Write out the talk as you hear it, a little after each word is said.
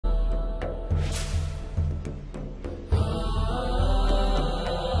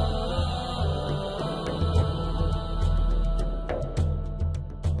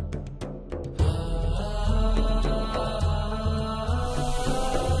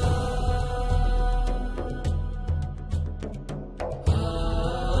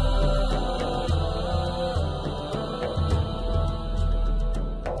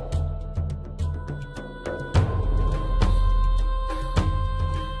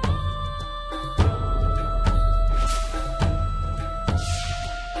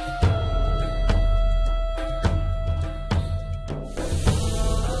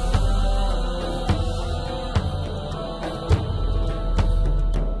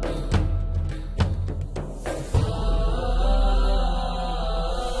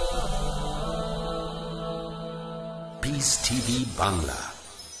Piece TV Bangla,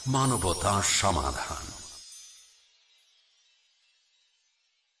 মানবতার সমাধান।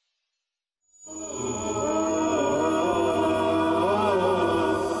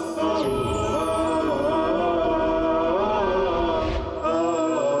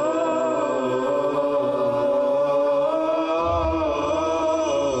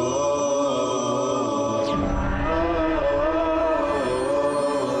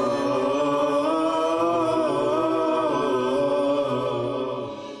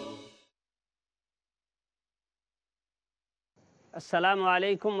 السلام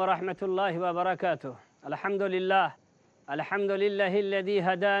عليكم ورحمة الله وبركاته. الحمد لله الذي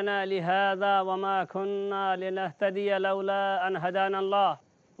هدانا لهذا وما كنا لنهتدي لولا أن هدانا الله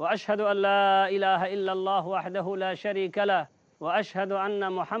وأشهد أن لا إله إلا الله وحده لا شريك له وأشهد أن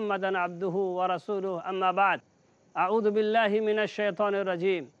محمدا عبده ورسوله. أما بعد، أعوذ بالله من الشيطان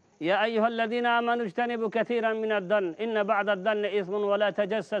الرجيم. يا أيها الذين آمنوا اجتنبوا كثيرا من الظن إن بعض الظن إثم ولا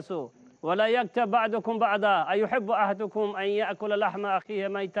تجسسوا ولا يغتب بعضكم بعضا أيحب أحدكم أن يأكل لحم أخيه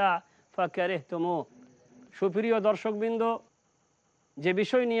ميتا فكرهتموه. সুপ্রিয় দর্শকবৃন্দ, যে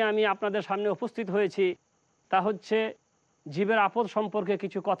বিষয় নিয়ে আমি আপনাদের সামনে উপস্থিত হয়েছি তা হচ্ছে জীবের আপদ সম্পর্কে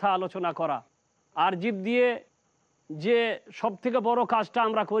কিছু কথা আলোচনা করা। আর জীব দিয়ে যে সবথেকে বড় কাজটা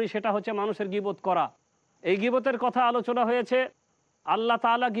আমরা করি সেটা হচ্ছে মানুষের গীবত করা। এই গীবতের কথা আলোচনা হয়েছে। আল্লাহ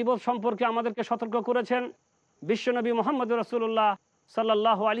তাআলা গীবত সম্পর্কে আমাদেরকে সতর্ক করেছেন। বিশ্বনবী মুহাম্মদ রাসূলুল্লাহ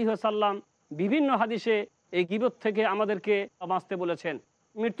সাল্লাল্লাহু আলাইহি ওয়াসাল্লাম বিভিন্ন হাদিসে এই গীবত থেকে আমাদেরকে বাঁচতে বলেছেন।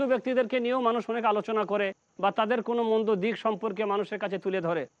 মৃত্যু ব্যক্তিদেরকে নিয়েও মানুষ অনেক আলোচনা করে বা তাদের কোনো মন্দ দিক সম্পর্কে মানুষের কাছে তুলে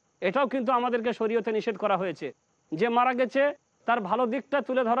ধরে। এটাও কিন্তু আমাদেরকে শরীয়তে নিষেধ করা হয়েছে যে মারা গেছে তার ভালো দিকটা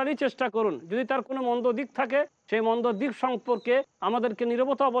তুলে ধরারই চেষ্টা করুন। যদি তার কোনো মন্দ দিক থাকে সেই মন্দ দিক সম্পর্কে আমাদেরকে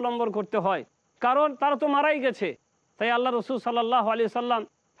নীরবতা অবলম্বন করতে হয়, কারণ তারা তো মারাই গেছে। তাই আল্লাহ রাসূল সাল্লাল্লাহু আলাইহি ওয়াসাল্লাম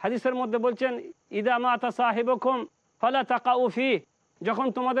হাদিসের মধ্যে বলছেন, ইদা মাতা সাহিবুকুম ফালা তাকাউ ফিহি, যখন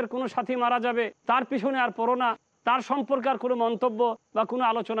তোমাদের কোনো সাথী মারা যাবে তার পিছনে আর পড়ো না, তার সম্পর্কে আর কোনো মন্তব্য বা কোনো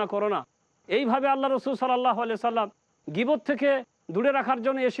আলোচনা করো না। এইভাবে আল্লাহ রাসূল সাল্লাল্লাহু আলাইহি ওয়াসাল্লাম গীবত থেকে দূরে রাখার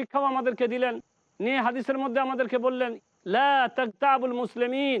জন্য এই শিক্ষাও আমাদেরকে দিলেন। নিয়ে হাদিসের মধ্যে আমাদেরকে বললেন, লা তাগতাবুল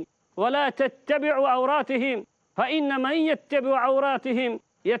মুসলিমিন ওয়ালা তাত্তাবিউ আওরাতিহিম ফাইন্না মান ইয়াত্তাবিউ আওরাতিহিম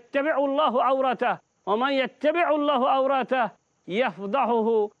ইয়াত্তাবিউ আল্লাহু আওরাতাহু ওয়া মান ইয়াত্তাবিউ আল্লাহু আওরাতাহু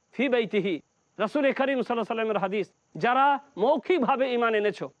ইয়াফদাহুহু ফি বাইতিহি। রাসূল করিম সাল্লাল্লাহু আলাইহি ওয়াসাল্লামের হাদিস। যারা মৌখিকভাবে ঈমান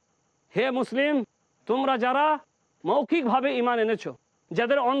এনেছো, হে মুসলিম তোমরা যারা মৌখিকভাবে ঈমান এনেছো,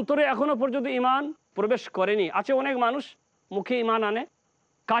 যাদের অন্তরে এখনো পর্যন্ত ঈমান প্রবেশ করেনি। আছে অনেক মানুষ মুখে ঈমান আনে,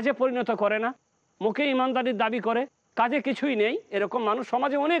 কাজে পরিণত করে না। মুখে ঈমানদারির দাবি করে, কাজে কিছুই নেই। এরকম মানুষ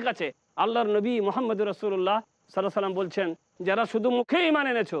সমাজে অনেক আছে। আল্লাহর নবী মুহাম্মদ রাসূলুল্লাহ সাল্লাল্লাহু আলাইহি ওয়াসাল্লাম বলছেন, যারা শুধু মুখে ঈমান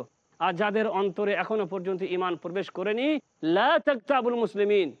এনেছো আর যাদের অন্তরে এখনো পর্যন্ত ঈমান প্রবেশ করেনি, লা তাগতাবুল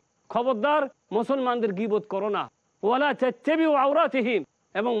মুসলিমিন, খবরদার মুসলমানদের গীবত করো না। ওয়ালা তাত্তাবিউ আওরাতিহিম,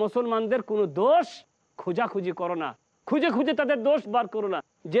 এবং মুসলমানদের কোনো দোষ খোঁজাখুঁজি করো না, খুঁজে খুঁজে তাদের দোষ বার করো না।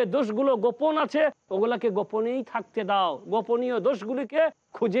 যে দোষগুলো গোপন আছে ওগুলাকে গোপনেই থাকতে দাও। গোপনীয় দোষগুলিকে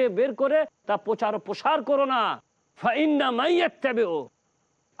খুঁজে বের করে তা প্রচার প্রসার করো না। ফাইন্না মান ইয়াত্তাবিউ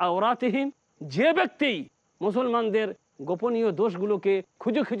আওরাতিহিম, যে ব্যক্তি মুসলমানদের গোপনীয় দোষগুলোকে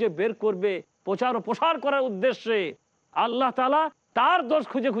খুঁজে খুঁজে বের করবে প্রচার প্রসার করার উদ্দেশ্যে, আল্লাহ তাআলা তার দোষ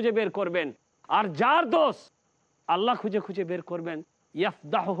খুঁজে খুঁজে বের করবেন। আর যার দোষ আল্লাহ খুঁজে খুঁজে বের করবেন,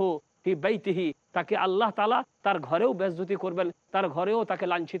 ইয়াফদাহুহু ফি বাইতিহি, তাকে আল্লাহ তাআলা তার ঘরেও বেজ্জতি করবেন, তার ঘরেও তাকে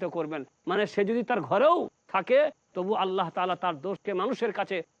লাঞ্ছিত করবেন। মানে সে যদি তার ঘরেও থাকে তবু আল্লাহ তাআলা তার দোষকে মানুষের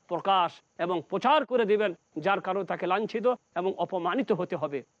কাছে প্রকাশ এবং প্রচার করে দিবেন, যার কারণে তাকে লাঞ্ছিত এবং অপমানিত হতে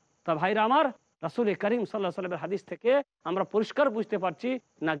হবে। তা ভাইরা আমার, রাসূল করিম সাল্লাল্লাহু আলাইহি ওয়াসাল্লামের হাদিস থেকে আমরা পরিষ্কার বুঝতে পারছি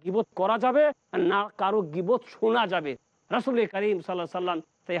না গীবত করা যাবে না কারো গীবত শোনা যাবে। রাসূল করিম সাল্লাল্লাহু আলাইহি ওয়াসাল্লাম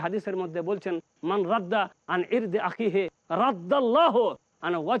সেই হাদিসের মধ্যে বলছেন, মান রাদ্দা আন ইরদি আখিহি রাদ্দাল্লাহু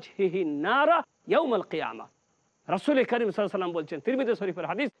আন ওয়াজহিহি নারা ইয়াউমাল কিয়ামা। রাসূল করিম সাল্লাল্লাহু আলাইহি ওয়াসাল্লাম বলছেন, তিরমিজি শরীফের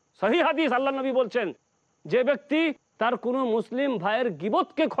হাদিস, সহিহ হাদিস, আল্লাহর নবী বলছেন, যে ব্যক্তি তার কোনো মুসলিম ভাইয়ের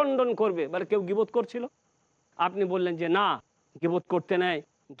গীবতকে খণ্ডন করবে। মানে কেউ গীবত করছিল, আপনি বললেন যে না গীবত করতে নেই,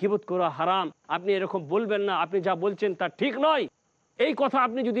 গীবত করা হারাম, আপনি এরকম বলবেন না, আপনি যা বলছেন তা ঠিক নয়, এই কথা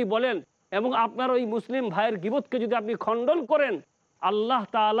আপনি যদি বলেন এবং আপনার ওই মুসলিম ভাইয়ের গীবতকে যদি আপনি খণ্ডন করেন, আল্লাহ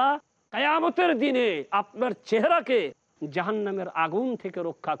তাআলা কিয়ামতের দিনে আপনার চেহারাকে জাহান্নামের আগুন থেকে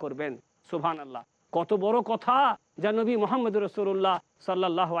রক্ষা করবেন। সুবহানাল্লাহ, কত বড় কথা যা নবী মুহাম্মদ রাসূলুল্লাহ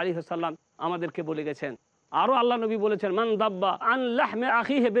সাল্লাল্লাহু আলাইহি ওয়াসাল্লাম আমাদেরকে বলে গেছেন। আরো আল্লাহ নবী বলেছেন, মান দাব্বা আন লাহমি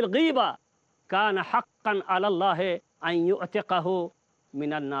আখিহি বিল গীবা কানা হাক্কান আলাল্লাহি আন ইউতিকাহু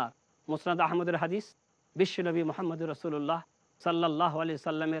মিনান নার। মুসনাদ আহমদের হাদিস। বিশ্ব নবী মুহাম্মদ রাসূলুল্লাহ সাল্লাল্লাহু আলাইহি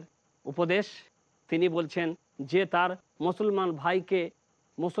ওয়াসাল্লামের উপদেশ। তিনি বলছেন যে তার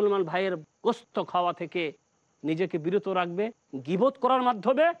মুসলমান ভাইয়ের গোশত খাওয়া থেকে নিজেকে বিরত রাখবে। গীবত করার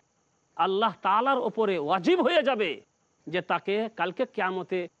মাধ্যমে আল্লাহ তাআলার ওপরে ওয়াজিব হয়ে যাবে যে তাকে কালকে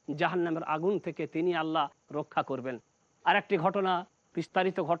কিয়ামতে জাহান্নামের আগুন থেকে তিনি আল্লাহ রক্ষা করবেন। আর একটি ঘটনা,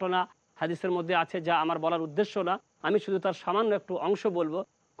 বিস্তারিত ঘটনা হাদিসের মধ্যে আছে, যা আমার বলার উদ্দেশ্য না, আমি শুধু তার সামান্য একটু অংশ বলবো।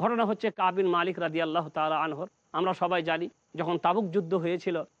 ঘটনা হচ্ছে কাব বিন মালিক রাদিয়াল্লাহু তাআলা আনহুর। আমরা সবাই জানি যখন তাবুক যুদ্ধ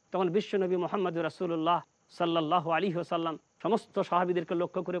হয়েছিল তখন বিশ্বনবী মুহাম্মদ রাসূলুল্লাহ সাল্লাল্লাহু আলাইহি ওয়াসাল্লাম সমস্ত সাহাবীদেরকে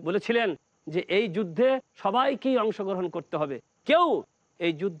লক্ষ্য করে বলেছিলেন যে এই যুদ্ধে সবাইকেই অংশগ্রহণ করতে হবে, কেউ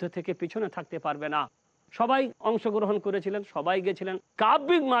এই যুদ্ধ থেকে পিছনে থাকতে পারবে না। সবাই অংশগ্রহণ করেছিলেন, সবাই গেছিলেন। কাব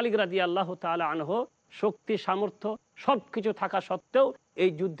বিন মালিক রাদিয়াল্লাহু তাআলা আনহু শক্তি সামর্থ্য সবকিছু থাকা সত্ত্বেও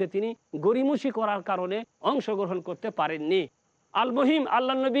এই যুদ্ধে তিনি গড়িমসি করার কারণে অংশগ্রহণ করতে পারেননি। আল মুহিম,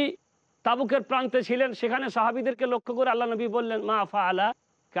 আল্লাহ নবী তাবুকের প্রান্তে ছিলেন, সেখানে সাহাবীদেরকে লক্ষ্য করে আল্লাহ নবী বললেন, মা ফাআলা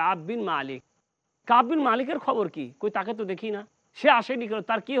কাব বিন মালিক। কাব বিন মালিকের খবর কি? কই তাকে তো দেখি না, সে আসেনি কেন,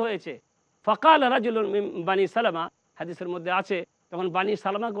 তার কি হয়েছে? ফাকাল রাজুলুন মিন বানি সালামা, হাদিসের মধ্যে আছে, তখন বানি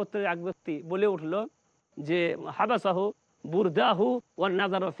সালামা গোত্রের এক ব্যক্তি বলে উঠল যে হাবাসাহু বুরদাহু ওয়ান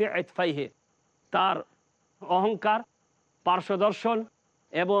নাযারু ফি ইতফাইহি, তার অহংকার, পার্শ্বদর্শন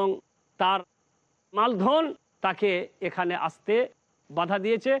এবং তার মালধন তাকে এখানে আসতে বাধা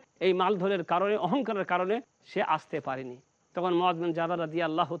দিয়েছে। এই মালধনের কারণে, অহংকারের কারণে সে আসতে পারেনি। তখন মুআয বিন জাবাল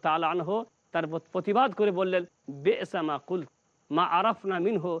রাদিয়াল্লাহু তাআলা আনহু তার প্রতিবাদ করে বললেন, বি'সা মা কুল মা আরাফনা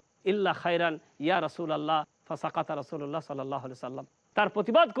মিনহু ইল্লা খায়রান ইয়া রাসূলুল্লাহ। ফাসাকাতা রাসূলুল্লাহ সাল্লাল্লাহু আলাইহি সাল্লাম। তার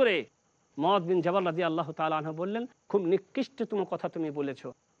প্রতিবাদ করে মুআয বিন জাবাল রাদিয়াল্লাহু তাআলা আনহু বললেন, খুব নিকৃষ্টতম কথা তুমি বলেছো,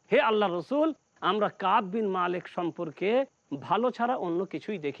 হে আল্লাহর রাসূল, আমরা কাব বিন মালিক সম্পর্কে ভালো ছাড়া অন্য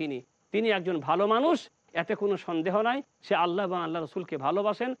কিছুই দেখিনি। তিনি একজন ভালো মানুষ, এতে কোনো সন্দেহ নাই, সে আল্লাহ এবং আল্লাহ রসুলকে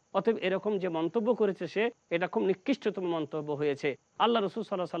ভালোবাসেন। অতএব এরকম যে মন্তব্য করেছে সে, এটা খুব নিকৃষ্টতম মন্তব্য হয়েছে। আল্লাহ রসুল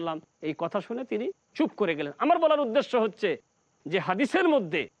সাল্লাল্লাহু আলাইহি সাল্লাম এই কথা শুনে তিনি চুপ করে গেলেন। আমার বলার উদ্দেশ্য হচ্ছে যে হাদিসের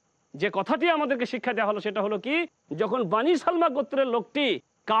মধ্যে যে কথাটি আমাদেরকে শিক্ষা দেওয়া হলো সেটা হলো কি, যখন বানি সালমা গোত্রের লোকটি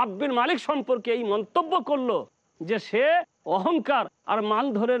কাব বিন মালিক সম্পর্কে এই মন্তব্য করলো যে সে অহংকার আর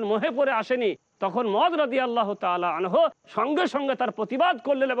মালধরের মোহে পড়ে আসেনি, তখন মুআয রাদিয়াল্লাহু তাআলা আনহু সঙ্গে সঙ্গে তার প্রতিবাদ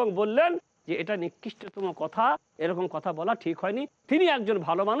করলেন এবং বললেন যে এটা নিকৃষ্টতম কথা, এরকম কথা বলা ঠিক হয়নি। তিনি একজন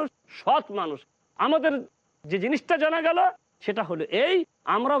ভালো মানুষ, সৎ মানুষ। আমাদের যে জিনিসটা জানা গেল সেটা হলো এই,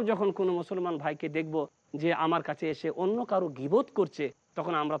 আমরাও যখন কোনো মুসলমান ভাইকে দেখব যে আমার কাছে এসে অন্য কারো গীবত করছে,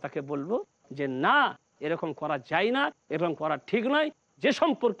 তখন আমরা তাকে বলবো যে না, এরকম করা যায় না, এরকম করা ঠিক নয়। যে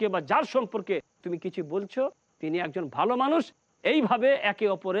সম্পর্কে বা যার সম্পর্কে তুমি কিছু বলছো তিনি একজন ভালো মানুষ। এইভাবে একে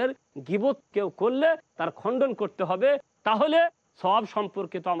অপরের গীবত কেউ করলে তার খণ্ডন করতে হবে। তাহলে সওয়াব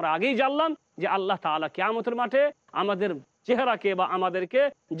সম্পর্কে তো আমরা আগেই জানলাম যে আল্লাহ তাআলা কিয়ামতের মাঠে আমাদের চেহারাকে বা আমাদেরকে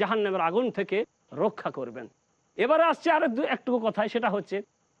জাহান্নামের আগুন থেকে রক্ষা করবেন। এবারে আসছে আর একটু কথায়, সেটা হচ্ছে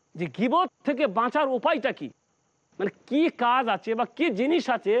যে গীবত থেকে বাঁচার উপায়টা কি, মানে কি কাজ আছে বা কি জিনিস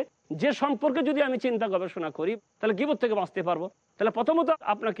আছে যে সম্পর্কে যদি আমি চিন্তা গবেষণা করি তাহলে গীবত থেকে বাঁচতে পারবো। তাহলে প্রথমত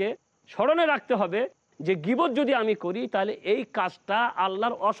আপনাকে স্মরণে রাখতে হবে যে গীবত যদি আমি করি তাহলে এই কাজটা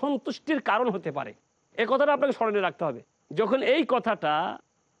আল্লাহর অসন্তুষ্টির কারণ হতে পারে। এই কথাটা আপনাকে স্মরণে রাখতে হবে। যখন এই কথাটা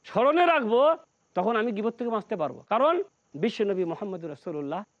স্মরণে রাখবো তখন আমি গীবত থেকে বাঁচতে পারবো। কারণ বিশ্বনবী মুহাম্মদ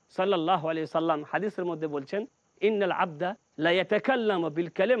রাসূলুল্লাহ সাল্লাল্লাহু আলাইহি সাল্লাম হাদিসের মধ্যে বলছেন, ইন্নাল আবদা লা ইয়াতাকাল্লামু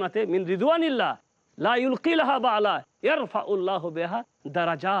বিল কালিমাতি মিন রিদওয়ানিল্লাহ লা ইলকি লাহা বালা ইয়ারফাউল্লাহু বিহা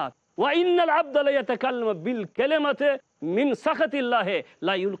দারাজাত ওয়া ইন্নাল আবদা লা ইয়াতাকাল্লামু বিল কালিমাতি মিন সাখাতিল্লাহ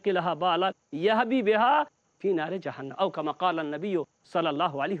লা ইলকি লাহা বালা ইয়াহবি বিহা ফি নারে জাহান্নাম আও কামা ক্বালা নবী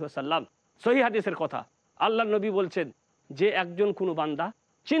সাল্লাল্লাহু আলাইহি ওয়াসাল্লাম। সহিহ হাদিসের কথা। আল্লাহর নবী বলছেন যে একজন কোনো বান্দা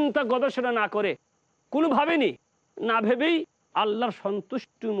চিন্তা গবেষণা না করে, কোনো ভাবেনি, না ভেবেই আল্লাহর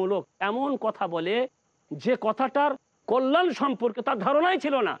সন্তুষ্টিমূলক এমন কথা বলে যে কথাটার কল্যাণ সম্পর্কে তার ধারণাই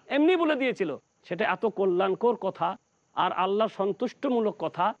ছিল না, এমনি বলে দিয়েছিল, সেটা এত কল্যাণকর কথা আর আল্লাহর সন্তুষ্টমূলক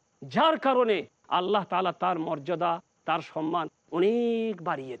কথা, যার কারণে আল্লাহ তাআলা তার মর্যাদা, তার সম্মান অনেক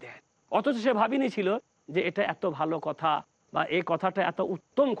বাড়িয়ে দেয়। অথচ সে ভাবিনি ছিল যে এটা এত ভালো কথা বা এই কথাটা এত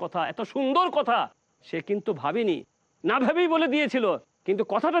উত্তম কথা, এত সুন্দর কথা, সে কিন্তু ভাবিনি, না ভেবেই বলে দিয়েছিল। কিন্তু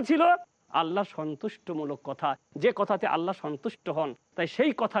কথাটা ছিল আল্লাহ সন্তুষ্টমূলক কথা, যে কথাতে আল্লাহ সন্তুষ্ট হন। তাই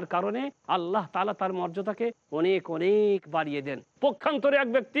সেই কথার কারণে আল্লাহ তাআলা তার মর্যাদাকে অনেক অনেক বাড়িয়ে দেন। পক্ষান্তরে এক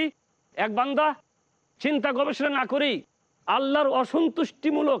ব্যক্তি, এক বান্দা চিন্তা গবেষণা না করেই আল্লাহর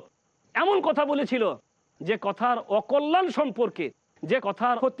অসন্তুষ্টিমূলক এমন কথা বলেছিল যে কথার অকল্যাণ সম্পর্কে, যে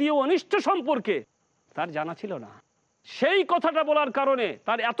কথার ক্ষতি ও অনিষ্ট সম্পর্কে তার জানা ছিল না। সেই কথাটা বলার কারণে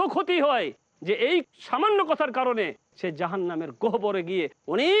তার এত ক্ষতি হয় যে এই সামান্য কথার কারণে সে জাহান্নামের গহ্বরে গিয়ে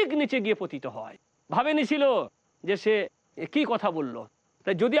অনেক নিচে গিয়ে পতিত হয়। ভাবেনি ছিল যে সে কি কথা বলল।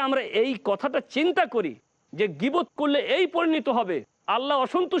 তাই যদি আমরা এই কথাটা চিন্তা করি যে গীবত করলে এই পরিণত হবে, আল্লাহ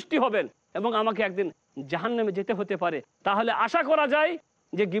অসন্তুষ্টি হবেন এবং আমাকে একদিন জাহান্নামে যেতে হতে পারে, তাহলে আশা করা যায়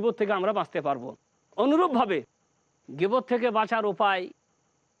যে গীবত থেকে আমরা বাঁচতে পারবো। অনুরূপভাবে গীবত থেকে বাঁচার উপায়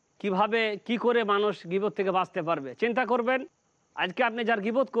কিভাবে, কি করে মানুষ গীবত থেকে বাঁচতে পারবে চিন্তা করবেন। আজকে আপনি যার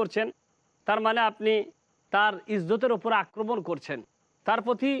গীবত করছেন তার মানে আপনি তার ইজ্জতের উপর আক্রমণ করছেন, তার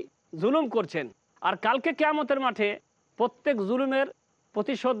প্রতি জুলুম করছেন। আর কালকে কিয়ামতের মাঠে প্রত্যেক জুলুমের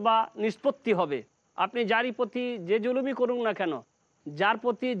প্রতিশোধ বা নিষ্পত্তি হবে। আপনি যারই প্রতি যে জুলুমই করুন না কেন, যার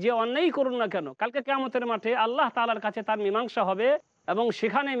প্রতি যে অন্যায়ই করুন না কেন, কালকে কিয়ামতের মাঠে আল্লাহ তাআলার কাছে তার মীমাংসা হবে। এবং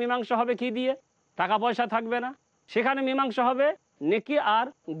সেখানে মীমাংসা হবে কি দিয়ে? টাকা পয়সা থাকবে না, সেখানে মীমাংসা হবে নেকি আর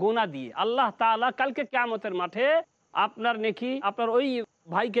গুনাহ দিয়ে। আল্লাহ তাআলা কালকে কিয়ামতের মাঠে আপনার নেকি আপনার ওই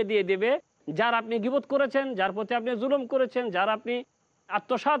ভাইকে দিয়ে দেবে যার আপনি গীবত করেছেন, যার প্রতি আপনি জুলুম করেছেন, যার আপনি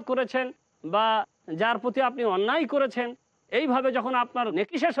আত্মসাৎ করেছেন বা যার প্রতি আপনি অন্যায় করেছেন। এইভাবে যখন আপনার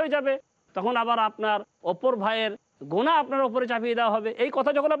নেকি শেষ হয়ে যাবে তখন আবার আপনার অপর ভাইয়ের গুনাহ আপনার উপরে চাপিয়ে দেওয়া হবে। এই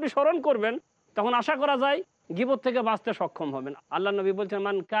কথা যখন আপনি স্মরণ করবেন তখন আশা করা যায় গীবত থেকে বাঁচতে সক্ষম হবেন। আল্লাহ নবী বলছেন,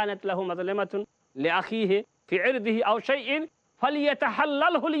 মান কানাত লাহু মাজলামাতুন লিআখিহি ফি ইরদিহি আও শাইইন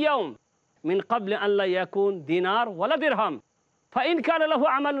ফালিয়াতাহাল্লালহু আল-ইয়াওম মিন ক্বাবলি আন লা ইয়াকুন দিনার ওয়ালা দিরহাম ফাইন কানা লাহু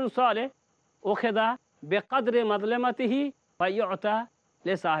আমালুন সালিহ উখিযা বিকদরি মাজলামাতিহি ফায়ুতা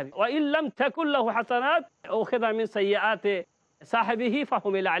লিসাহিবি ওয়া ইন লাম তাকুল লাহু হাসানাত উখিযা মিন সাইয়্যাতি সাহিবিহি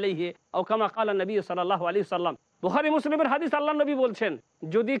ফাহুমিলা আলাইহি আও কামা ক্বালা নবী সাল্লাল্লাহু আলাইহি ওয়াসাল্লাম। বুখারী মুসলিমের হাদিস। আল্লাহ নবী বলছেন,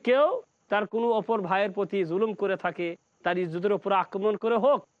 যদি কেউ তার কোনো অপর ভাইয়ের প্রতি জুলুম করে থাকে, তার ইজ্জতের উপর আক্রমণ করে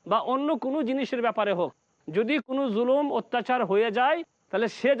হোক বা অন্য কোনো জিনিসের ব্যাপারে হোক, যদি কোনো জুলুম অত্যাচার হয়ে যায় তাহলে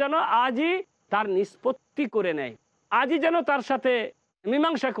সে যেন আজই তার নিষ্পত্তি করে নেয়, আজই যেন তার সাথে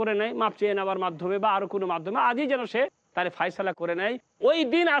মীমাংসা করে নেয়, মাপ চেয়ে নেওয়ার মাধ্যমে বা আরো কোনো মাধ্যমে আজই যেন সে তার ফায়সালা করে নেয়। ওই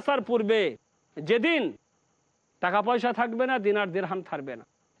দিন আসার পূর্বে, যেদিন টাকা পয়সা থাকবে না, দিনার দিরহাম থাকবে না,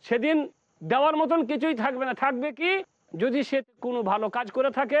 সেদিন দেওয়ার মতন কিছুই থাকবে না। থাকবে কি? যদি সে কোনো ভালো কাজ করে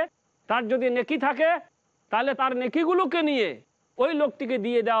থাকে, তার যদি নেকি থাকে, তাহলে তার নেকিগুলোকে নিয়ে ওই লোকটিকে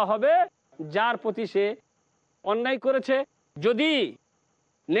দিয়ে দেওয়া হবে যার প্রতি সে অন্যায় করেছে। যদি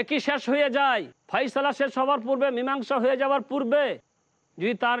নেকি শেষ হয়ে যায়, ফায়সালা শেষ হওয়ার পূর্বে, মীমাংসা হয়ে যাওয়ার পূর্বে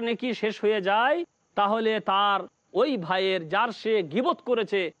যদি তার নেকি শেষ হয়ে যায়, তাহলে তার ওই ভাইয়ের, যার সে গীবত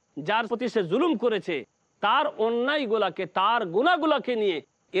করেছে, যার প্রতি সে জুলুম করেছে, তার অন্যায়গুলাকে, তার গুনাহগুলাকে নিয়ে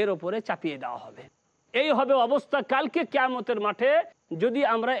এর ওপরে চাপিয়ে দেওয়া হবে। এই হবে অবস্থা কালকে কিয়ামতের মাঠে যদি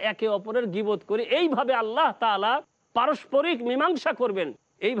আমরা একে অপরের গীবত করি। এইভাবে আল্লাহ তাআলা পারস্পরিক মীমাংসা করবেন,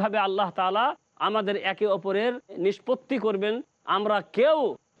 এইভাবে আল্লাহ তাআলা আমাদের একে অপরের নিষ্পত্তি করবেন। আমরা কেউ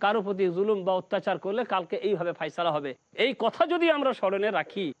কারো প্রতি জুলুম বা অত্যাচার করলে কালকে এইভাবে ফায়সালা হবে। এই কথা যদি আমরা স্মরণে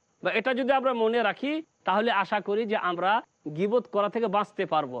রাখি বা এটা যদি আমরা মনে রাখি, তাহলে আশা করি যে আমরা গীবত করা থেকে বাঁচতে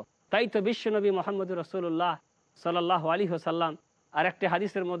পারবো। তাই তো বিশ্বনবী মুহাম্মদুর রাসূলুল্লাহ সাল্লাল্লাহু আলাইহি ওয়াসাল্লাম আর একটি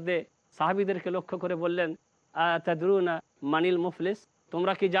হাদিসের মধ্যে সাহাবীদেরকে লক্ষ্য করে বললেন, তাদরুনা মানিল মুফলিস,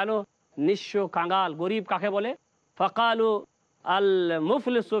 তোমরা কি জানো নিঃস্ব, কাঙ্গাল, গরিব কাকে বলে? ফাকালু আল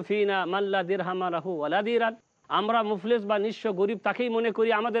মুফলিসু ফিনা মান লা দিরহাম লাহু ওয়ালা দিরান। আমরা মুফলিস বা নিঃস্ব, গরিব তাকেই মনে করি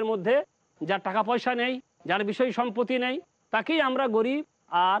আমাদের মধ্যে যার টাকা পয়সা নেই, যার বিষয় সম্পত্তি নেই, তাকেই আমরা গরিব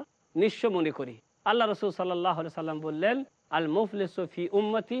আর নিঃস্ব মনে করি। আল্লাহ রাসূল সাল্লাল্লাহু আলাইহি ওয়াসাল্লাম বললেন, আল মুফলিসু ফি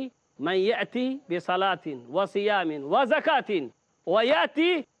উম্মতি মান ইয়াতি বিসালাতিন ওয়া সিয়ামিন ওয়া যাকাতিন ওয়া ইয়াতি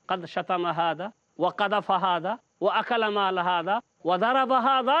قد شتم هذا وقذف هذا واكل مال هذا وضرب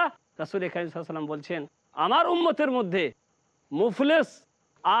هذا। রাসূল কারীম সাল্লাল্লাহু আলাইহি ওয়াসাল্লাম বলছেন, আমার উম্মতের মধ্যে মুফলিস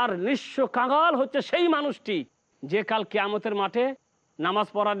আর নিঃস্ব, কাঙ্গাল হচ্ছে সেই মানুষটি যে কাল কিয়ামতের মাঠে নামাজ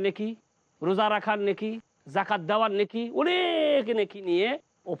পড়ার নেকি, রোজা রাখার নেকি, যাকাত দেওয়ার নেকি, অনেক নেকি নিয়ে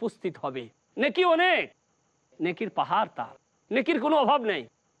উপস্থিত হবে। নেকি অনেক, নেকির পাহাড়, তার নেকির কোনো অভাব নেই।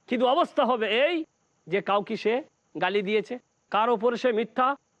 কিন্তু অবস্থা হবে এই যে কাউকে সে গালি দিয়েছে, কার উপরে সে মিথ্যা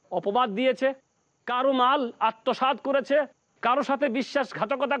অপবাদ দিয়েছে, কারো মাল আত্মসাৎ করেছে, কারো সাথে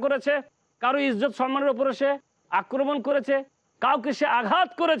বিশ্বাসঘাতকতা করেছে, কারো ইজ্জত সম্মানের উপরে সে আক্রমণ করেছে, কাউকে সে আঘাত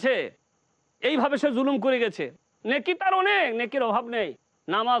করেছে, এইভাবে সে জুলুম করে গেছে। নেকি তার অনেক, নেকির অভাব নেই,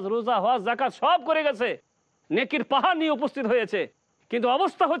 নামাজ, রোজা, হজ, যাকাত সব করে গেছে, নেকির পাহাড় নিয়ে উপস্থিত হয়েছে। কিন্তু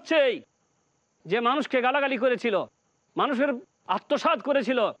অবস্থা হচ্ছে এই যে মানুষকে গালাগালি করেছিল, মানুষের আত্মসাৎ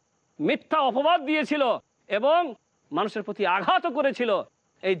করেছিল, মিথ্যা অপবাদ দিয়েছিল এবং মানুষের প্রতি আঘাতও করেছিল।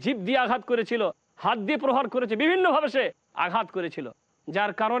 এই জিভ দিয়ে আঘাত করেছিল, হাত দিয়ে প্রহার করেছে, বিভিন্নভাবে সে আঘাত করেছিল,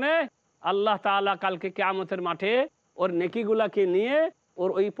 যার কারণে আল্লাহ তাআলা কালকে কিয়ামতের মাঠে ওর নেকিগুলাকে নিয়ে ওর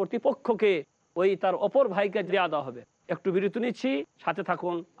ওই প্রতিপক্ষকে, ওই তার অপর ভাইকে দেয়া দেওয়া হবে। একটু বিরতি নিচ্ছি, সাথে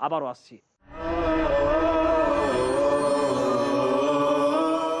থাকুন, আবারও আসছি।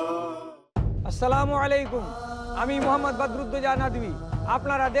 আসসালামু আলাইকুম, আমি মোহাম্মদ বদরুদ্দোজা নদভী,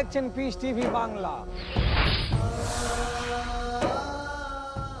 আপনারা দেখছেন পিস টিভি বাংলা।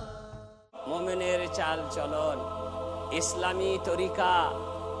 মুমিনের চাল চলন, ইসলামী তরিকা,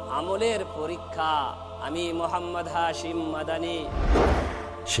 আমলের পরীক্ষা। আমি মোহাম্মদ হাশিম মাদানী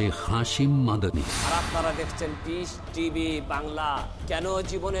শেখ হাসিম মাদানী। আর আপনারা দেখছেন পিস টিভি বাংলা। কেন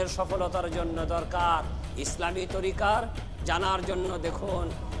জীবনের সফলতার জন্য দরকার ইসলামী তরিকার জানার জন্য দেখুন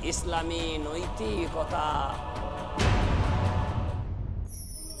ইসলামী নৈতিকতা।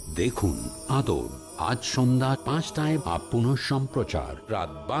 দেখুন আদব আজ সন্ধ্যা 5টায় বা পুনঃ সম্প্রচার রাত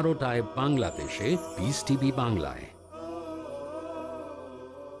 12টায় বাংলাদেশে পিস টিভি বাংলায়।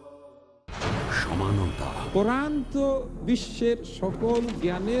 সমানতা। কোরআন তো বিশ্বের সকল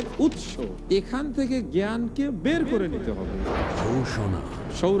জ্ঞানের উৎস, এখান থেকে জ্ঞানকে বের করে নিতে হবে। ঘোষণা।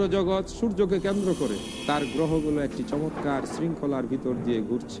 সৌরজগৎ সূর্যকে কেন্দ্র করে, তার গ্রহগুলো একটি চমৎকার শৃঙ্খলার ভিতর দিয়ে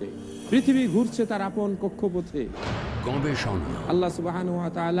ঘুরছে। পৃথিবী ঘুরছে তার আপন কক্ষপথে। গবেষণা। আল্লাহ সুবহানাহু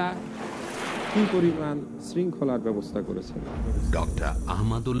ওয়া তাআলা কি পরিমাণ শৃঙ্খলার ব্যবস্থা করেছেন। ডক্টর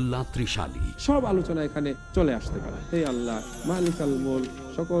আহমদুল্লাহ ত্রিশালী। সব আলোচনা এখানে চলে আসতে পারে। হে আল্লাহ মালিকাল মুলক,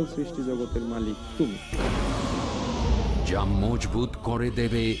 সকল সৃষ্টি জগতের মালিক তুমি। যা মজবুত করে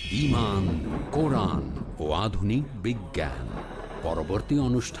দেবে ঈমান, কোরআন ও আধুনিক বিজ্ঞান। পরবর্তী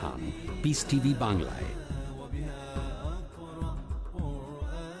অনুষ্ঠান পিস টিভি বাংলায়।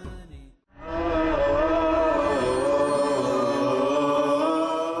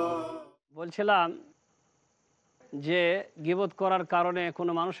 বলছিলাম যে গীবত করার কারণে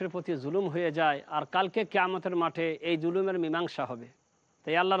কোনো মানুষের প্রতি জুলুম হয়ে যায়, আর কালকে কিয়ামতের মাঠে এই জুলুমের মীমাংসা হবে।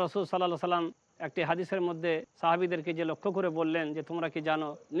 তাই আল্লাহ রসুল সাল্লাল্লাহু আলাইহি সাল্লাম একটি হাদিসের মধ্যে সাহাবীদেরকে যে লক্ষ্য করে বললেন যে তোমরা কি জানো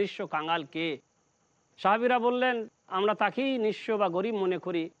নিঃস্ব কাঙাল কে? সাহাবীরা বললেন আমরা তাকেই নিঃস্ব বা গরিব মনে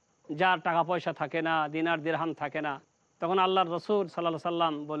করি যার টাকা পয়সা থাকে না, দিনার দিরহাম থাকে না। তখন আল্লাহর রসুল সাল্লাল্লাহু আলাইহি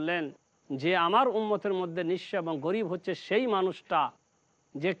সাল্লাম বললেন যে আমার উম্মতের মধ্যে নিঃস্ব এবং গরিব হচ্ছে সেই মানুষটা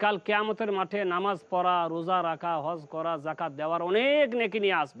যে কাল কিয়ামতের মাঠে নামাজ পড়া, রোজা রাখা, হজ করা, যাকাত দেওয়ার অনেক নেকি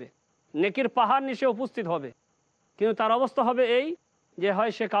নিয়ে আসবে, নেকির পাহাড় নিচে উপস্থিত হবে, কিন্তু তার অবস্থা হবে এই যে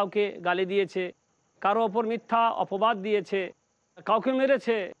হয় সে কাউকে গালি দিয়েছে, কারো ওপর মিথ্যা অপবাদ দিয়েছে, কাউকে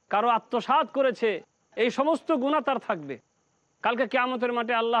মেরেছে, কারো আত্মসাৎ করেছে, এই সমস্ত গুনাহ তার থাকবে। কালকে কিয়ামতের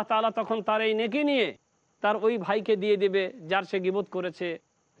মাঠে আল্লাহ তাআলা তখন তার এই নেকি নিয়ে তার ওই ভাইকে দিয়ে দেবে যার সে গীবত করেছে,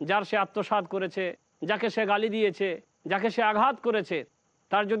 যার সে আত্মসাৎ করেছে, যাকে সে গালি দিয়েছে, যাকে সে আঘাত করেছে।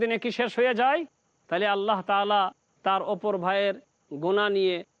 তার যদি নেকি শেষ হয়ে যায় তাহলে আল্লাহ তাআলা তার অপর ভাইয়ের গুনাহ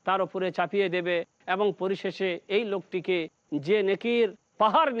নিয়ে তার উপরে চাপিয়ে দেবে এবং পরিশেষে এই লোকটিকে যে নেকির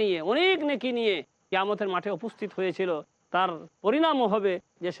পাহাড় নিয়ে, অনেক নেকি নিয়ে কিয়ামতের মাঠে উপস্থিত হয়েছিল, তার পরিণামও হবে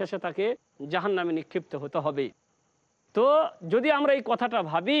যে শেষে তাকে জাহান্নামে নিক্ষিপ্ত হতে হবে। তো যদি আমরা এই কথাটা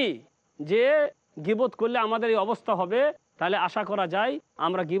ভাবি যে গীবত করলে আমাদের এই অবস্থা হবে, তাহলে আশা করা যায়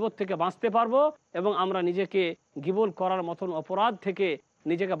আমরা গীবত থেকে বাঁচতে পারবো এবং আমরা নিজেকে গীবত করার মতন অপরাধ থেকে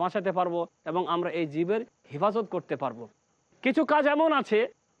নিজেকে বাঁচাতে পারবো এবং আমরা এই জীবের হেফাজত করতে পারবো। কিছু কাজ এমন আছে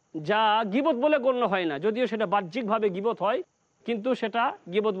যা গীবত বলে গণ্য হয় না, যদিও সেটা বাহ্যিকভাবে গীবত হয়, কিন্তু সেটা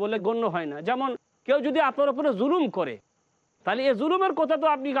গীবত বলে গণ্য হয় না। যেমন কেউ যদি আপনার উপরে জুলুম করে, তাহলে এই জুলুমের কথা তো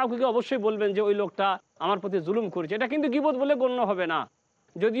আপনি কাউকে অবশ্যই বলবেন যে ওই লোকটা আমার প্রতি জুলুম করেছে, এটা কিন্তু গীবত বলে গণ্য হবে না।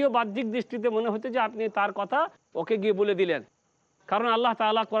 যদিও বাহ্যিক দৃষ্টিতে মনে হচ্ছে যে আপনি তার কথা ওকে গিয়ে বলে দিলেন, কারণ আল্লাহ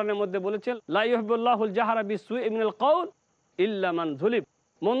তাআলা কোরআনের মধ্যে বলেছেন লা ইউহিব্বুল্লাহুল জাহরা বিসসুই মিনাল কাউল ইল্লা মান যুলিম।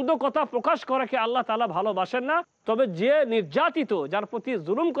 মন্দ কথা প্রকাশ করাকে আল্লাহ তাআলা ভালোবাসেন না, তবে যে নির্যাতিত, যার প্রতি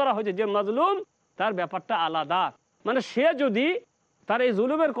জুলুম করা হয়েছে, যে মাজলুম, তার ব্যাপারটা আলাদা। মানে সে যদি তার এই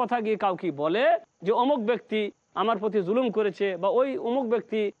জুলুমের কথা গিয়ে কাউকে বলে যে অমুক ব্যক্তি আমার প্রতি জুলুম করেছে বা ওই অমুক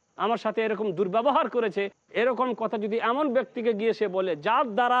ব্যক্তি আমার সাথে এরকম দুর্ব্যবহার করেছে, এরকম কথা যদি এমন ব্যক্তিকে গিয়ে সে বলে যার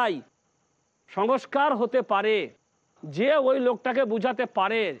দ্বারাই সংস্কার হতে পারে, যে ওই লোকটাকে বুঝাতে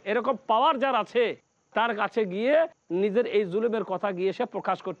পারে, এরকম পাওয়ার যার আছে, তার কাছে গিয়ে নিজের এই জুলুমের কথা গিয়ে সে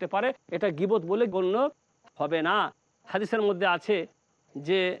প্রকাশ করতে পারে, এটা গীবত বলে গণ্য হবে না। হাদিসের মধ্যে আছে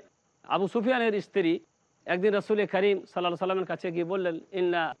যে আবু সুফিয়ানের স্ত্রী একদিন রাসূল করিম সাল্লাল্লাহু আলাইহি সাল্লামের কাছে গিয়ে বললেন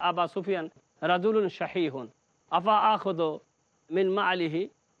ইন্না আবা সুফিয়ান রাজুলুন শাহীহুন আফা আখুযু মিন মালিহি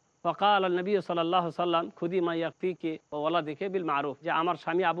ফাকাল নবী সাল্লাল্লাহু আলাইহি সাল্লাম খুদি মা ইয়াকফিকি ওয়া ওয়ালাদিকি বিল মারুফ। যে আমার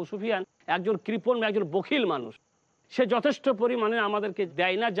স্বামী আবু সুফিয়ান একজন কৃপণ, একজন বখিল মানুষ, সে যথেষ্ট পরিমাণে আমাদেরকে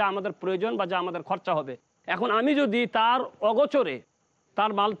দেয় না যা আমাদের প্রয়োজন বা যা আমাদের খরচা হবে। এখন আমি যদি তার অগোচরে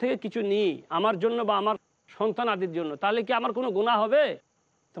তার মাল থেকে কিছু নিই আমার জন্য বা আমার সন্তান আদির জন্য, তাহলে কি আমার কোনো গুনাহ হবে?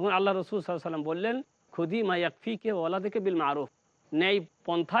 তখন আল্লাহ রাসূল সাল্লাল্লাহু আলাইহি সাল্লাম বললেন খুদি মা ইয়াকফিকি ওয়া ওয়ালাদিকি বিল মারুফ। ন্যায়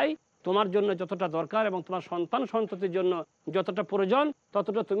পন্থায় তোমার জন্য যতটা দরকার এবং তোমার সন্তান সন্ততির জন্য যতটা প্রয়োজন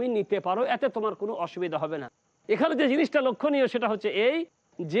ততটা তুমি নিতে পারো, এতে তোমার কোনো অসুবিধা হবে না। এখানে যে জিনিসটা লক্ষণীয় সেটা হচ্ছে এই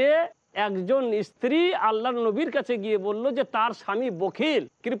যে একজন স্ত্রী আল্লাহর নবীর কাছে গিয়ে বলল যে তার স্বামী বখিল,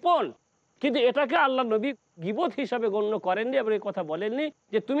 কৃপণ, কিন্তু এটাকে আল্লাহ নবী গীবত হিসাবে গণ্য করেননি এবং এই কথা বলেননি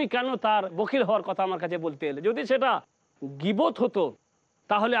যে তুমি কেন তার বখিল হওয়ার কথা আমার কাছে বলতে এলে। যদি সেটা গীবত হতো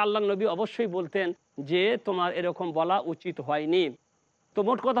তাহলে আল্লাহ নবী অবশ্যই বলতেন যে তোমার এরকম বলা উচিত হয়নি। তো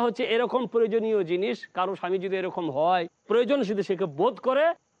মোট কথা হচ্ছে এরকম প্রয়োজনীয় জিনিস কারো স্বামী যদি এরকম হয়, প্রয়োজন যদি সেকে বোধ করে,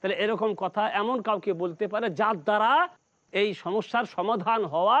 তাহলে এরকম কথা এমন কাউকে বলতে পারে যার দ্বারা এই সমস্যার সমাধান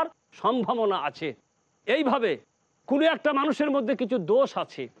হওয়ার সম্ভাবনা আছে। এইভাবে কোনো একটা মানুষের মধ্যে কিছু দোষ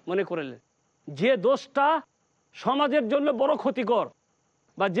আছে মনে করলেন, যে দোষটা সমাজের জন্য বড় ক্ষতিকর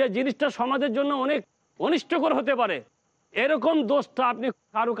বা যে জিনিসটা সমাজের জন্য অনেক অনিষ্টকর হতে পারে, এরকম দোষটা আপনি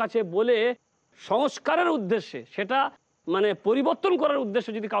কারো কাছে বলে সংস্কারের উদ্দেশ্যে, সেটা মানে পরিবর্তন করার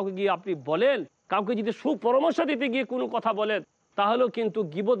উদ্দেশ্যে যদি কাউকে গিয়ে আপনি বলেন, কাউকে যদি সুপরামর্শ দিতে গিয়ে কোনো কথা বলেন, তাহলেও কিন্তু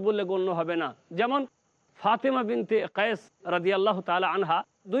গীবত বললে গণ্য হবে না। যেমন ফাতেমা বিনতে কায়েস রাদিয়াল্লাহু তাআলা আনহা,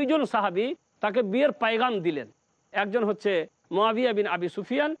 দুইজন সাহাবী তাকে বিয়ের পায়গাম দিলেন। একজন হচ্ছে মুআবিয়া বিন আবি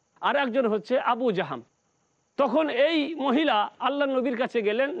সুফিয়ান, আর একজন হচ্ছে আবু জাহাম। তখন এই মহিলা আল্লাহর নবীর কাছে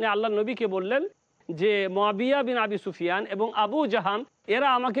গেলেন, আল্লাহর নবীকে বললেন যে মুআবিয়া বিন আবি সুফিয়ান এবং আবু জাহাম এরা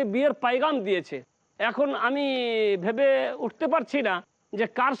আমাকে বিয়ের পায়গাম দিয়েছে, এখন আমি ভেবে উঠতে পারছি না যে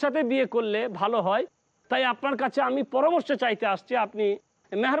কার সাথে বিয়ে করলে ভালো হয়, তাই আপনার কাছে আমি পরামর্শ চাইতে আসছি, আপনি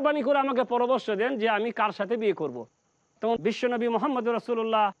মেহরবানি করে আমাকে পরামর্শ দেন যে আমি কার সাথে বিয়ে করব। তখন বিশ্বনবী মুহাম্মদ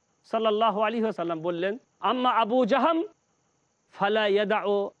রাসূলুল্লাহ সাল্লাল্লাহু আলাইহি ওয়াসাল্লাম বললেন, আম্মা আবু জাহাম ফালা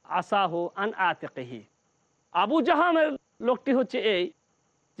ইয়াদাউ আসাহু আন আতিকিহি। আবু জাহামের লোকটি হচ্ছে এই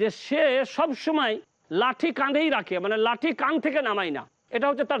যে সে সব সময় লাঠি কাঁধেই রাখে, মানে লাঠি কান থেকে নামায় না, এটা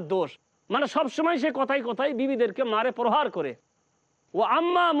হচ্ছে তার দোষ। মানে সব সময় সে কথায় কথায় বিবিদেরকে মারে, প্রহার করে। ও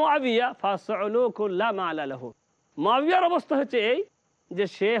আম্মা মুআবিয়া ফাসউলুকু লা মালা লাহু। মুআবিয়ার অবস্থা হচ্ছে এই যে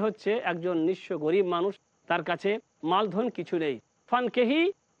সে হচ্ছে একজন নিঃস্ব গরিব মানুষ, তার কাছে মালধন কিছু নেই। ফানকেহি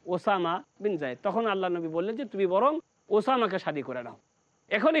ওসামা বিন যায়েদ। তখন আল্লাহ নবী বললেন যে তুমি বরং ওসামাকে শাদী করে নাও।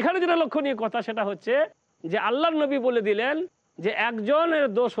 এখন এখানে যেটা লক্ষণীয় কথা সেটা হচ্ছে যে আল্লাহর নবী বলে দিলেন যে একজনের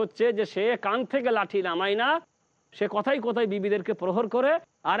দোষ হচ্ছে যে সে কান থেকে লাঠি নামায় না, সে কথাই কথাই বিবিদেরকে প্রহর করে,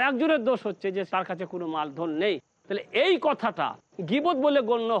 আর একজনের দোষ হচ্ছে যে তার কাছে কোনো মালধন নেই। তাহলে এই কথাটা গীবত বলে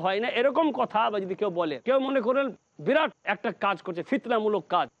গণ্য হয় না। এরকম কথা বা যদি কেউ বলে, কেউ মনে করেন বিরাট একটা কাজ করছে, ফিতনামূলক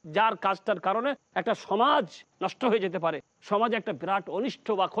কাজ, যার কাজটার কারণে একটা সমাজ নষ্ট হয়ে যেতে পারে, সমাজে একটা বিরাট অনিষ্ট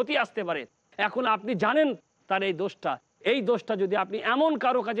বা ক্ষতি আসতে পারে। এখন আপনি জানেন তার এই দোষটা যদি আপনি এমন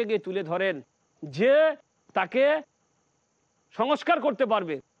কারো কাছে গিয়ে তুলে ধরেন যে তাকে সংস্কার করতে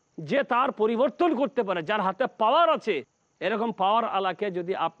পারবে, যে তার পরিবর্তন করতে পারে, যার হাতে পাওয়ার আছে, এরকম পাওয়ার আলাকে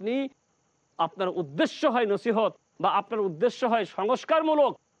যদি আপনি, আপনার উদ্দেশ্য হয় নসিহত বা আপনার উদ্দেশ্য হয়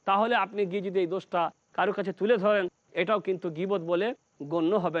সংস্কারমূলক, তাহলে আপনি গিয়ে যদি এই দোষটা কারো কাছে তুলে ধরেন, এটাও কিন্তু গীবত বলে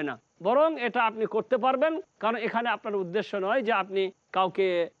গণ্য হবে না, বরং এটা আপনি করতে পারবেন। কারণ এখানে আপনার উদ্দেশ্য নয় যে আপনি কাউকে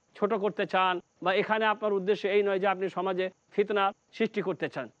ছোট করতে চান, বা এখানে আপনার উদ্দেশ্য এই নয় যে আপনি সমাজে ফিতনা সৃষ্টি করতে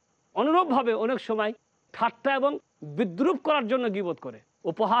চান। অনুরূপভাবে অনেক সময় ঠাট্টা এবং বিদ্রুপ করার জন্য গীবত করে,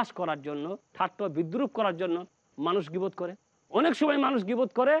 উপহাস করার জন্য, ঠাট্টা বিদ্রুপ করার জন্য মানুষ গীবত করে। অনেক সময় মানুষ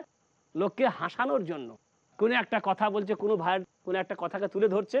গীবত করে লোককে হাসানোর জন্য। কোনো একটা কথা বলছে, কোনো ভাইয়ের কোনো একটা কথাকে তুলে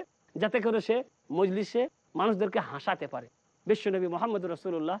ধরছে যাতে করে সে মজলিসে মানুষদেরকে হাসাতে পারে। বিশ্বনবী মুহাম্মদ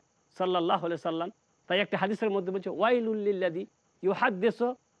রাসূলুল্লাহ সাল্লাল্লাহু আলাইহি সাল্লাম তাই একটা হাদিসের মধ্যে বলছে, ওয়াইলুল লিল্লাযী ইউহাদ্দিসু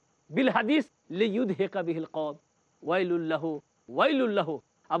বিল হাদিস লিইউদহিকা বিহিল কওম ওয়াইলুল লাহু ওয়াইলুল লাহু।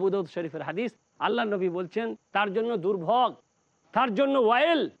 আবু দাউদ শরীফের হাদিস। আল্লাহ নবী বলছেন তার জন্য দুর্ভোগ, তার জন্য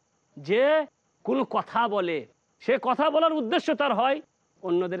ওয়াইল, যে কোনো কথা বলে, সে কথা বলার উদ্দেশ্য তার হয়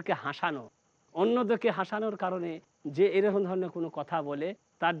অন্যদেরকে হাসানো, অন্যদেরকে হাসানোর কারণে যে এরকম ধরনের কোনো কথা বলে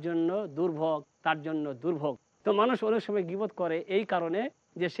তার জন্য দুর্ভোগ, তার জন্য দুর্ভোগ। তো মানুষ অনেক সময় গীবত করে এই কারণে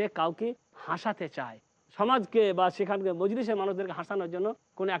যে সে কাউকে হাসাতে চায়, সমাজকে বা সেখানকে মজলিসের মানুষদেরকে হাসানোর জন্য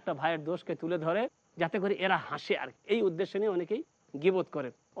কোনো একটা ভাইয়ের দোষকে তুলে ধরে যাতে করে এরা হাসে, আর এই উদ্দেশ্য নিয়ে অনেকেই গীবত করে।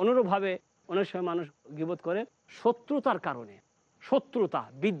 অনুরূপভাবে অনেক সময় মানুষ গীবত করে শত্রুতার কারণে, শত্রুতা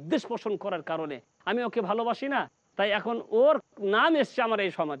বিদ্বেষ পোষণ করার কারণে। আমি ওকে ভালোবাসি না, তাই এখন ওর নাম এসছে আমার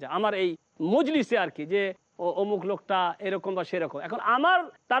এই সমাজে, আমার এই মজলিসে আর কি, যে ও অমুক লোকটা এরকম বা সেরকম। এখন আমার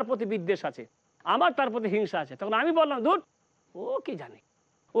তার প্রতি বিদ্বেষ আছে, আমার তার প্রতি হিংসা আছে। তখন আমি বললাম ধুর, ও কি জানে,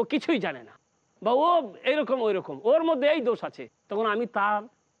 ও কিছুই জানে না, বা ও এইরকম ওই রকম, ওর মধ্যে এই দোষ আছে। তখন আমি তার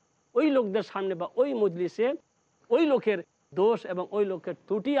ওই লোকদের সামনে বা ওই মজলিসে ওই লোকের দোষ এবং ওই লোকের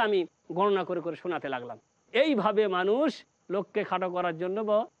ত্রুটি আমি গণনা করে করে শোনাতে লাগলাম। এইভাবে মানুষ লোককে খাটো করার জন্য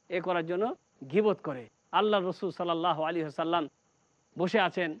বা এ করার জন্য গীবত করে। আল্লাহ রসুল সাল্লাল্লাহু আলাইহি ওয়াসাল্লাম বসে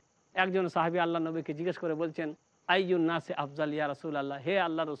আছেন, একজন সাহাবী আল্লাহ নবীকে জিজ্ঞেস করে বলছেন, আইয়ুন নাসে আফজাল ইয়া রাসূলুল্লাহ, হে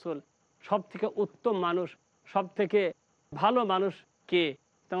আল্লাহ রসুল, সব থেকে উত্তম মানুষ, সব থেকে ভালো মানুষ কে?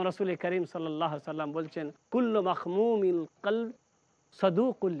 তখন রাসূল করিম সাল্লাল্লাহু আলাইহি ওয়াসাল্লাম বলছেন, কুল্লু মাখমুমিল কলব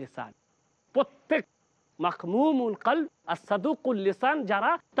সাদুকুল লিসান। প্রত্যেক মাখমুমুল কলব আর সাদুকুল লিসান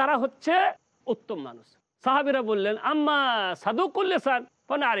যারা, তারা হচ্ছে উত্তম মানুষ। সাহাবীরা বললেন, আম্মা সাদুকুল লিসান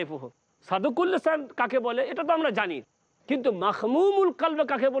ফানারিফুহু। সাদুকুল লিসান কাকে বলে এটা তো আমরা জানি, কিন্তু মাখমুমুল কলব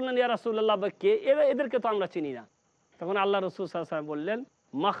কাকে বললেন ইয়া রাসূলুল্লাহ, কে? এদেরকে তো আমরা চিনি না। তখন আল্লাহ রাসূল সাল্লাল্লাহু আলাইহি ওয়াসাল্লাম বললেন,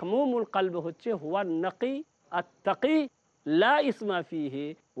 মাখমুমুল কলব হচ্ছে হুয়া নাকি আত-তাকি লা ইসমা ফিহি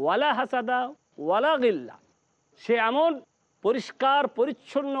ওয়ালা হাসাদা ওয়ালা গিল্লা। সে এমন পরিষ্কার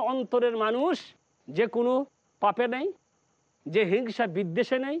পরিচ্ছন্ন অন্তরের মানুষ যে কোনো পাপে নেই, যে হিংসা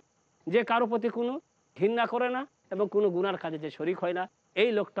বিদ্বেষে নেই, যে কারো প্রতি কোনো ঘৃণা করে না এবং কোনো গুনার কাজে যে শরিক হয় না। এই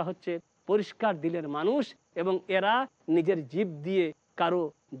লোকটা হচ্ছে পরিষ্কার দিলের মানুষ এবং এরা নিজের জীব দিয়ে কারো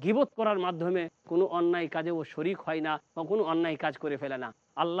গীবত করার মাধ্যমে কোনো অন্যায় কাজে ও শরিক হয় না বা কোনো অন্যায় কাজ করে ফেলে না।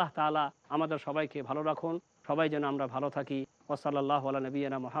 আল্লাহ তাআলা আমাদের সবাইকে ভালো রাখুন, সবাই যেন আমরা ভালো থাকি। ওয়া সাল্লাল্লাহু আলা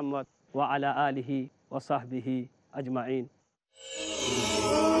নবিয়িনা মুহাম্মদ ওয়া আলা আলিহি ওয়া সাহবিহি আজমাইন।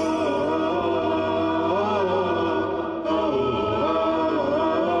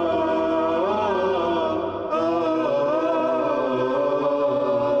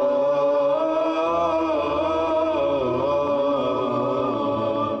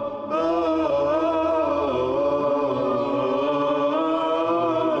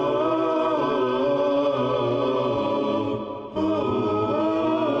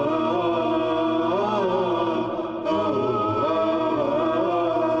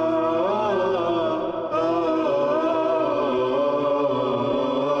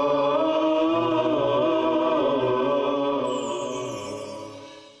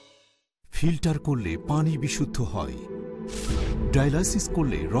 ফিল্টার করলে পানি বিশুদ্ধ হয়, ডায়ালাইসিস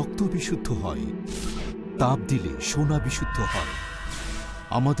করলে রক্ত বিশুদ্ধ হয়, তাপ দিলে সোনা বিশুদ্ধ হয়।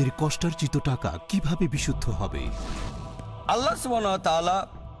 আমাদের কষ্টার্জিত টাকা কিভাবে বিশুদ্ধ হবে? আল্লাহ সুবহানাহু ওয়া তাআলা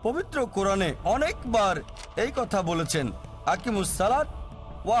পবিত্র কোরআনে অনেকবার এই কথা বলেছেন, আকিমুস সালাত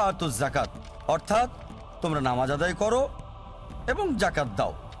ওয়া আতুজ যাকাত, অর্থাৎ তোমরা নামাজ আদায় করো এবং যাকাত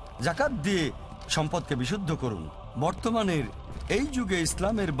দাও। যাকাত দিয়ে সম্পদকে বিশুদ্ধ করুন। বর্তমানের এই যুগে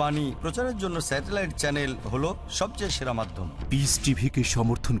ইসলামের বাণী প্রচারের জন্য স্যাটেলাইট চ্যানেল হলো সবচেয়ে সেরা মাধ্যম। পিস টিভিকে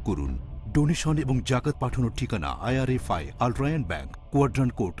সমর্থন করুন। ডোনেশন এবং জাকাত পাঠানোর ঠিকানা IRFI Al Rayan bank,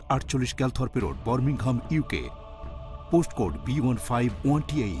 quadrant code 48 Calthorpe road, Birmingham, UK। Post code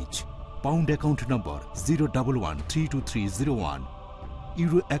B151TH। Pound account number 011-32301।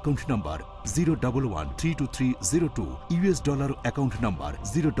 Euro account number 011-32302। US dollar account number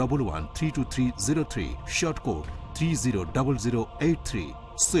 011-32303। Short code 300083।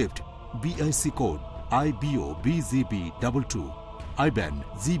 Swift BIC code IBOBZB22। IBAN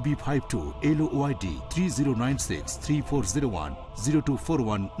GB52 LOYD 30963401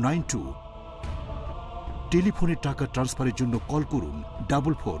 024192। টেলিফোনে টাকা ট্রান্সফারের জন্য call করুন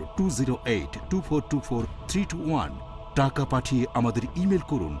 442082424321। টাকা পাঠিয়ে আমাদের email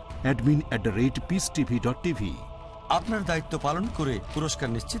করুন admin@peacetv.tv। আপনার দায়িত্ব পালন করে পুরস্কার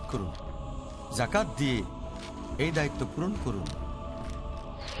নিশ্চিত করুন। যাকাত দিয়ে এই দায়িত্ব পূরণ করুন।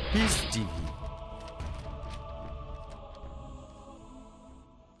 Piece TV.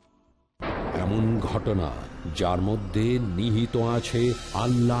 এমন ঘটনা যার মধ্যে নিহিত আছে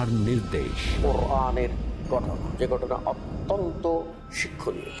আল্লাহর নির্দেশ, কোরআনের ঘটনা, যে ঘটনা অত্যন্ত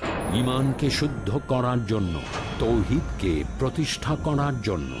শিক্ষণীয়। ঈমানকে শুদ্ধ করার জন্য, তাওহীদকে প্রতিষ্ঠা করার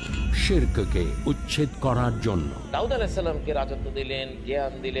জন্য, শিরককে উচ্ছেদ করার জন্য। দাউদ আলাইহিস সালামকে রাজত্ব দিলেন,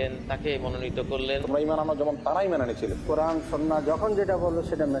 জ্ঞান দিলেন, তাকে মনোনীত করলেন। তোমরা ঈমান আনো যেমন তারাই মেনে নিয়েছিল। কোরআন সুন্নাহ যখন যেটা বললো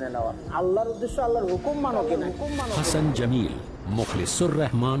সেটা মেনে নেওয়া। আল্লাহর উদ্দেশ্য আল্লাহর হুকুম মানো কিনা। হাসান জামিল, মুখলিসুর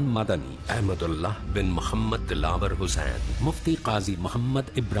রহমান মাদানী, আহমদুল্লাহ বিন মোহাম্মদ দিলাবর হুসেন, মুফতি কাজী মোহাম্মদ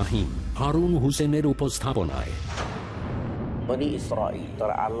ইব্রাহিম, হারুন হুসেনের উপস্থাপনায় বনী ইসরাঈল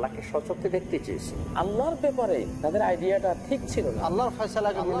তারা আল্লাহকে সচক্ষে দেখতে চেয়েছে। আল্লাহর ব্যাপারে তাদের আইডিয়াটা ঠিক ছিল না। আল্লাহর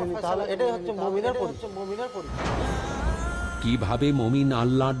ফয়সালাকে মেনে নিতে হবে, এটাই হচ্ছে মুমিনের পরিচয়। কিভাবে মুমিন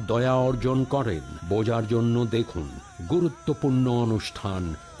আল্লাহর দয়া অর্জন করেন বোঝার জন্য দেখুন গুরুত্বপূর্ণ অনুষ্ঠান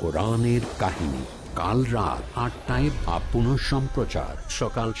কোরআনের কাহিনী। কাল রাত 8টায় বা পুনঃ সম্প্রচার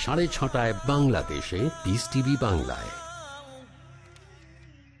সকাল 6:30 বাংলাদেশে পিস টিভি বাংলায়।